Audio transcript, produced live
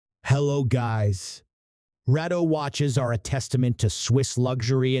Hello guys. Rado watches are a testament to Swiss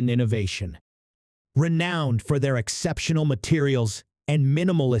luxury and innovation. Renowned for their exceptional materials and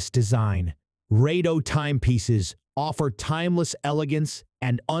minimalist design, Rado timepieces offer timeless elegance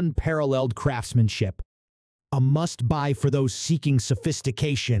and unparalleled craftsmanship. A must-buy for those seeking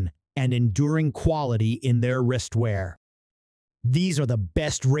sophistication and enduring quality in their wristwear. These are the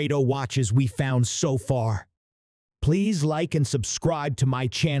best Rado watches we found so far. Please like and subscribe to my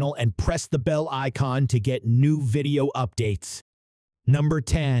channel and press the bell icon to get new video updates. Number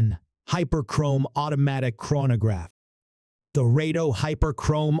 10. HyperChrome Automatic Chronograph. The Rado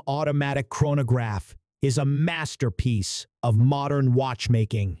HyperChrome Automatic Chronograph is a masterpiece of modern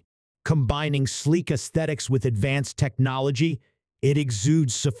watchmaking. Combining sleek aesthetics with advanced technology, it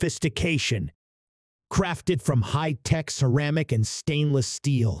exudes sophistication. Crafted from high-tech ceramic and stainless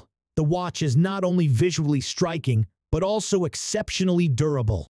steel, the watch is not only visually striking, but also exceptionally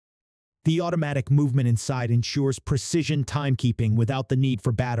durable. The automatic movement inside ensures precision timekeeping without the need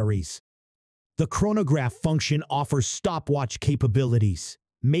for batteries. The chronograph function offers stopwatch capabilities,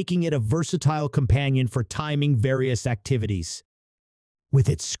 making it a versatile companion for timing various activities. With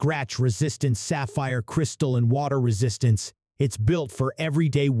its scratch-resistant sapphire crystal and water resistance, it's built for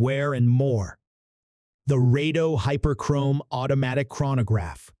everyday wear and more. The Rado HyperChrome Automatic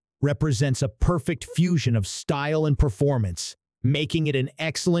Chronograph represents a perfect fusion of style and performance, making it an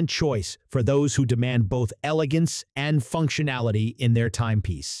excellent choice for those who demand both elegance and functionality in their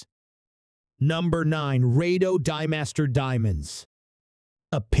timepiece. Number 9. Rado Diamaster Diamonds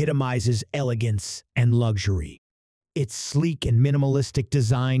epitomizes elegance and luxury. Its sleek and minimalistic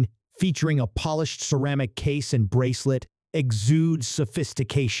design, featuring a polished ceramic case and bracelet, exudes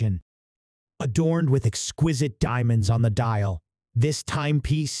sophistication. Adorned with exquisite diamonds on the dial, this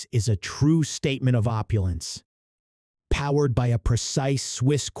timepiece is a true statement of opulence. Powered by a precise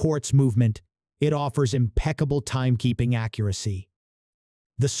Swiss quartz movement, it offers impeccable timekeeping accuracy.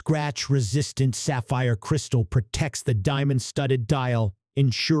 The scratch-resistant sapphire crystal protects the diamond-studded dial,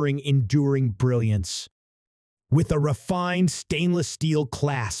 ensuring enduring brilliance. With a refined stainless steel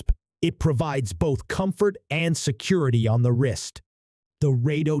clasp, it provides both comfort and security on the wrist. The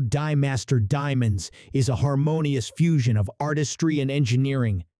Rado Diamaster Diamonds is a harmonious fusion of artistry and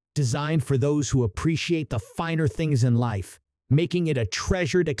engineering, designed for those who appreciate the finer things in life, making it a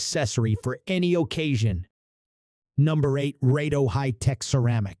treasured accessory for any occasion. Number 8. Rado High-Tech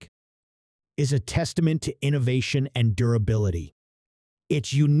Ceramic is a testament to innovation and durability.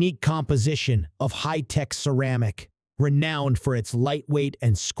 Its unique composition of high-tech ceramic, renowned for its lightweight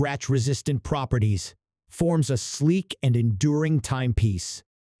and scratch-resistant properties, forms a sleek and enduring timepiece.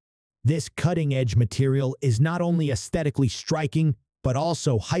 This cutting-edge material is not only aesthetically striking, but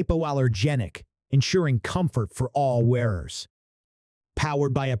also hypoallergenic, ensuring comfort for all wearers.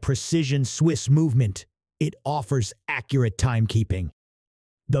 Powered by a precision Swiss movement, it offers accurate timekeeping.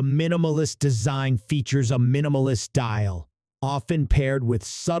 The minimalist design features a minimalist dial, often paired with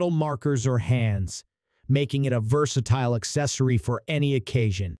subtle markers or hands, making it a versatile accessory for any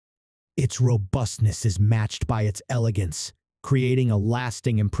occasion. Its robustness is matched by its elegance, creating a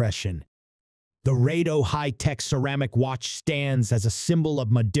lasting impression. The Rado high-tech ceramic watch stands as a symbol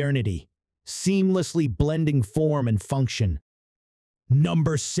of modernity, seamlessly blending form and function.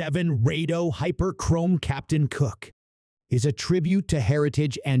 Number 7. Rado HyperChrome Captain Cook is a tribute to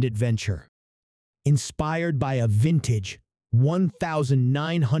heritage and adventure. Inspired by a vintage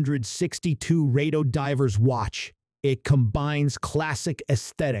 1962 Rado Diver's watch, it combines classic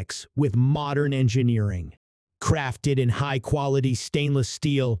aesthetics with modern engineering. Crafted in high-quality stainless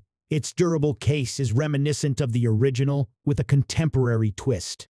steel, its durable case is reminiscent of the original with a contemporary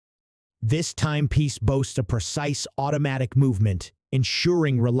twist. This timepiece boasts a precise automatic movement,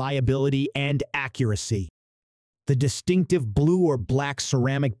 ensuring reliability and accuracy. The distinctive blue or black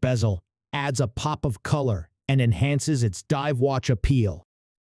ceramic bezel adds a pop of color and enhances its dive watch appeal.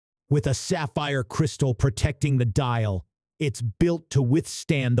 With a sapphire crystal protecting the dial, it's built to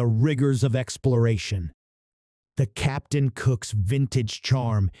withstand the rigors of exploration. The Captain Cook's vintage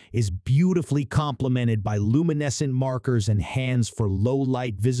charm is beautifully complemented by luminescent markers and hands for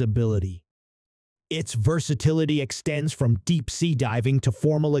low-light visibility. Its versatility extends from deep-sea diving to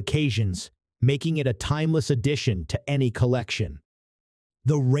formal occasions, making it a timeless addition to any collection.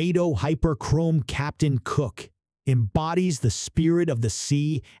 The Rado HyperChrome Captain Cook embodies the spirit of the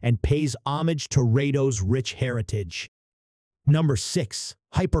sea and pays homage to Rado's rich heritage. Number 6.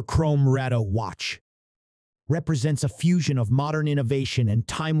 HyperChrome RADO Watch represents a fusion of modern innovation and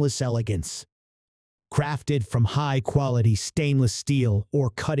timeless elegance. Crafted from high-quality stainless steel or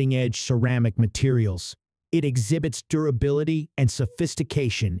cutting-edge ceramic materials, It exhibits durability and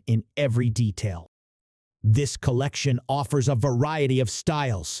sophistication in every detail. This collection offers a variety of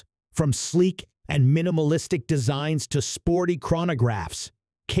styles, from sleek and minimalistic designs to sporty chronographs,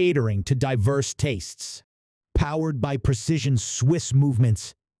 catering to diverse tastes. Powered by precision Swiss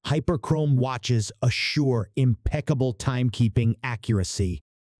movements, HyperChrome watches assure impeccable timekeeping accuracy.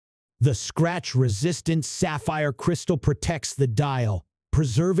 The scratch-resistant sapphire crystal protects the dial,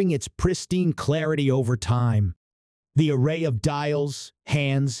 preserving its pristine clarity over time. The array of dials,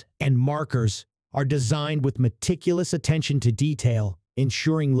 hands, and markers are designed with meticulous attention to detail,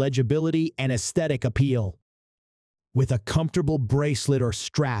 ensuring legibility and aesthetic appeal. With a comfortable bracelet or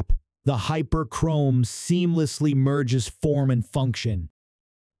strap, the HyperChrome seamlessly merges form and function.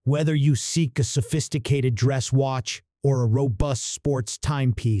 Whether you seek a sophisticated dress watch or a robust sports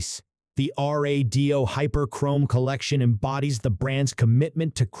timepiece, the RADO HyperChrome collection embodies the brand's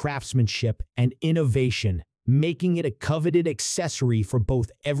commitment to craftsmanship and innovation, making it a coveted accessory for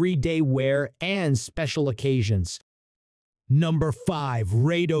both everyday wear and special occasions. Number 5.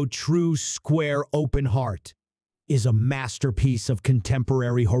 Rado True Square Open Heart is a masterpiece of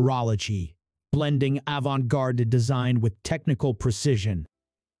contemporary horology, blending avant-garde design with technical precision.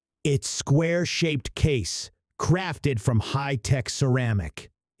 Its square-shaped case, crafted from high-tech ceramic,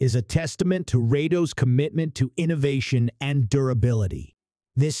 is a testament to Rado's commitment to innovation and durability.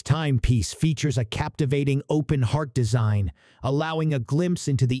 This timepiece features a captivating open heart design, allowing a glimpse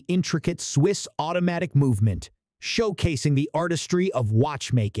into the intricate Swiss automatic movement, showcasing the artistry of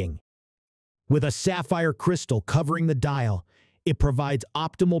watchmaking. With a sapphire crystal covering the dial, it provides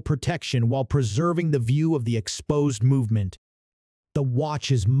optimal protection while preserving the view of the exposed movement. The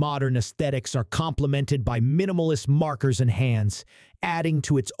watch's modern aesthetics are complemented by minimalist markers and hands, adding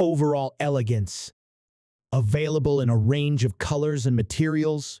to its overall elegance. Available in a range of colors and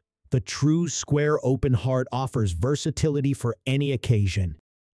materials, the True Square Open Heart offers versatility for any occasion.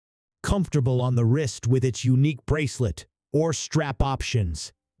 Comfortable on the wrist with its unique bracelet or strap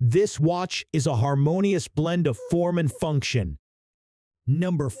options, this watch is a harmonious blend of form and function.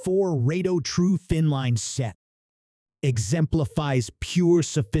 Number 4. Rado True Thinline Set exemplifies pure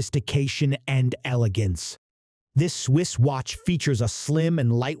sophistication and elegance. This Swiss watch features a slim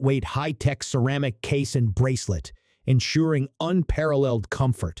and lightweight high-tech ceramic case and bracelet, ensuring unparalleled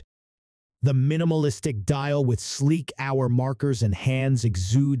comfort. The minimalistic dial with sleek hour markers and hands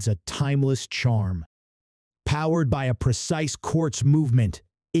exudes a timeless charm. Powered by a precise quartz movement,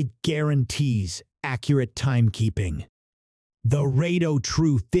 it guarantees accurate timekeeping. The Rado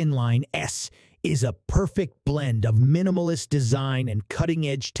True Thinline S is a perfect blend of minimalist design and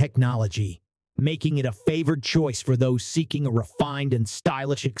cutting-edge technology, making it a favored choice for those seeking a refined and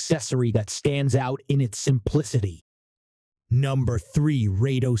stylish accessory that stands out in its simplicity. Number 3.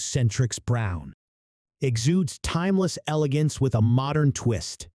 Rado Centrix Brown exudes timeless elegance with a modern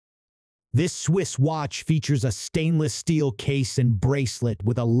twist. This Swiss watch features a stainless steel case and bracelet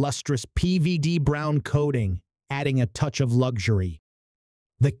with a lustrous PVD brown coating, adding a touch of luxury.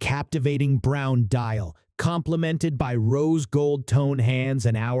 The captivating brown dial, complemented by rose gold tone hands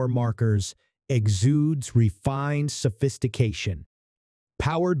and hour markers, exudes refined sophistication.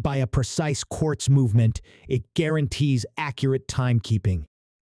 Powered by a precise quartz movement, it guarantees accurate timekeeping.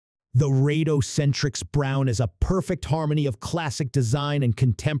 The Rado Centrix Brown is a perfect harmony of classic design and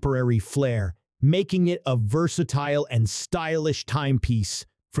contemporary flair, making it a versatile and stylish timepiece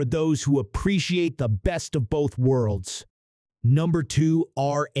for those who appreciate the best of both worlds. Number 2.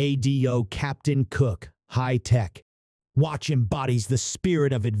 Rado Captain Cook High Tech watch embodies the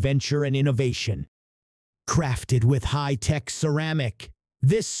spirit of adventure and innovation. Crafted with high-tech ceramic,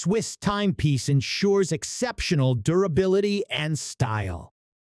 this Swiss timepiece ensures exceptional durability and style.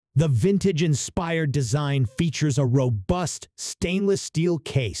 The vintage-inspired design features a robust stainless steel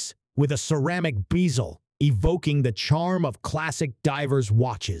case with a ceramic bezel, evoking the charm of classic divers'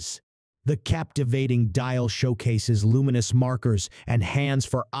 watches. The captivating dial showcases luminous markers and hands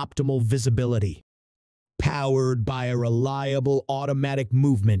for optimal visibility. Powered by a reliable automatic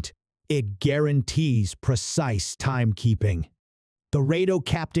movement, it guarantees precise timekeeping. The Rado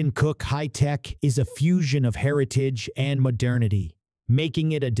Captain Cook High Tech is a fusion of heritage and modernity,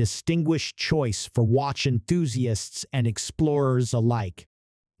 making it a distinguished choice for watch enthusiasts and explorers alike.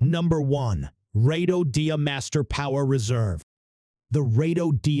 Number 1. Rado Diamaster Power Reserve. The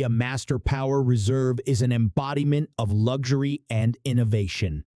Rado Diamaster Power Reserve is an embodiment of luxury and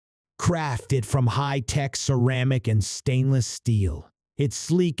innovation. Crafted from high-tech ceramic and stainless steel, its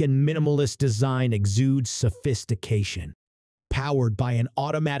sleek and minimalist design exudes sophistication. Powered by an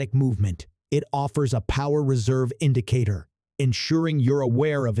automatic movement, it offers a power reserve indicator, ensuring you're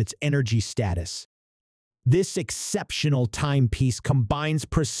aware of its energy status. This exceptional timepiece combines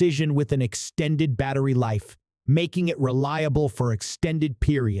precision with an extended battery life, making it reliable for extended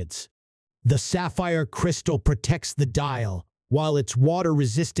periods. The sapphire crystal protects the dial, while its water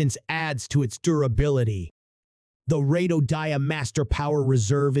resistance adds to its durability. The RADO Diamaster Power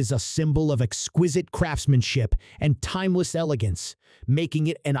Reserve is a symbol of exquisite craftsmanship and timeless elegance, making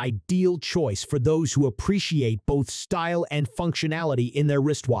it an ideal choice for those who appreciate both style and functionality in their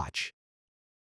wristwatch.